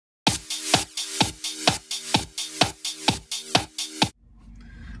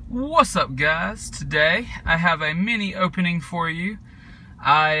What's up, guys? Today I have a mini opening for you.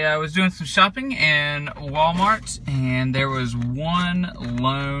 I was doing some shopping in Walmart and there was one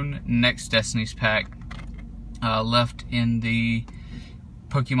lone Next Destinies pack left in the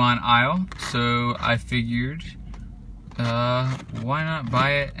Pokemon aisle, so I figured why not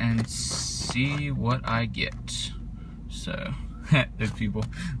buy it and see what I get. So those people,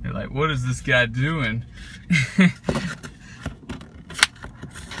 they're like, what is this guy doing?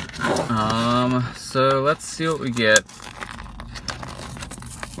 So let's see what we get.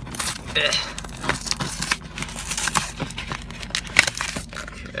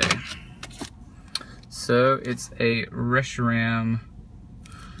 Okay. So it's a Reshiram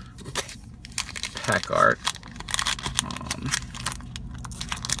pack art.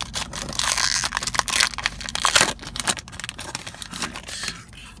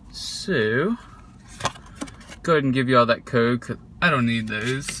 So go ahead and give you all that code, because I don't need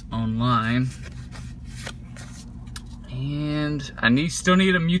those online. And I still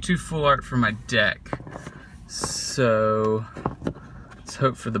need a Mewtwo full art for my deck. So let's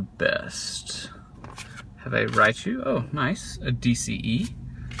hope for the best. Have a Raichu, oh nice, a DCE.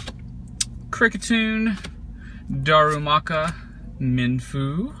 Kricketune, Darumaka,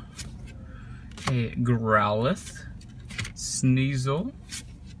 Minfu, a Growlithe, Sneasel,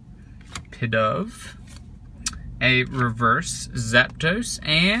 Pidove, a reverse Zapdos,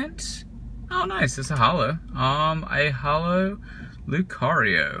 and oh nice, it's a holo. A holo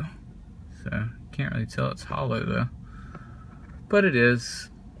Lucario. So can't really tell it's holo though, but it is.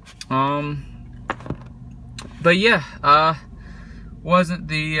 But yeah, wasn't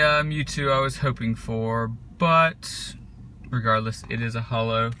the Mewtwo I was hoping for, but regardless, it is a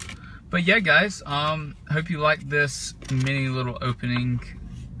holo. But yeah, guys, hope you like this mini little opening.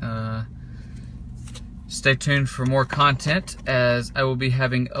 Stay tuned for more content, as I will be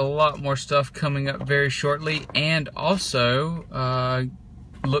having a lot more stuff coming up very shortly, and also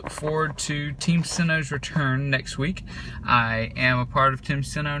look forward to Team Sinnoh's return next week. I am a part of Team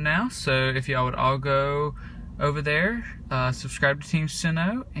Sinnoh now, so if y'all would all go over there, subscribe to Team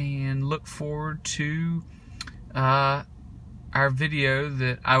Sinnoh, and look forward to our video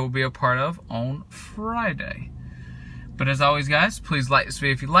that I will be a part of on Friday. But as always, guys, please like this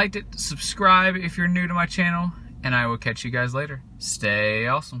video if you liked it, subscribe if you're new to my channel, and I will catch you guys later. Stay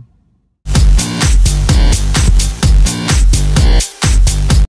awesome.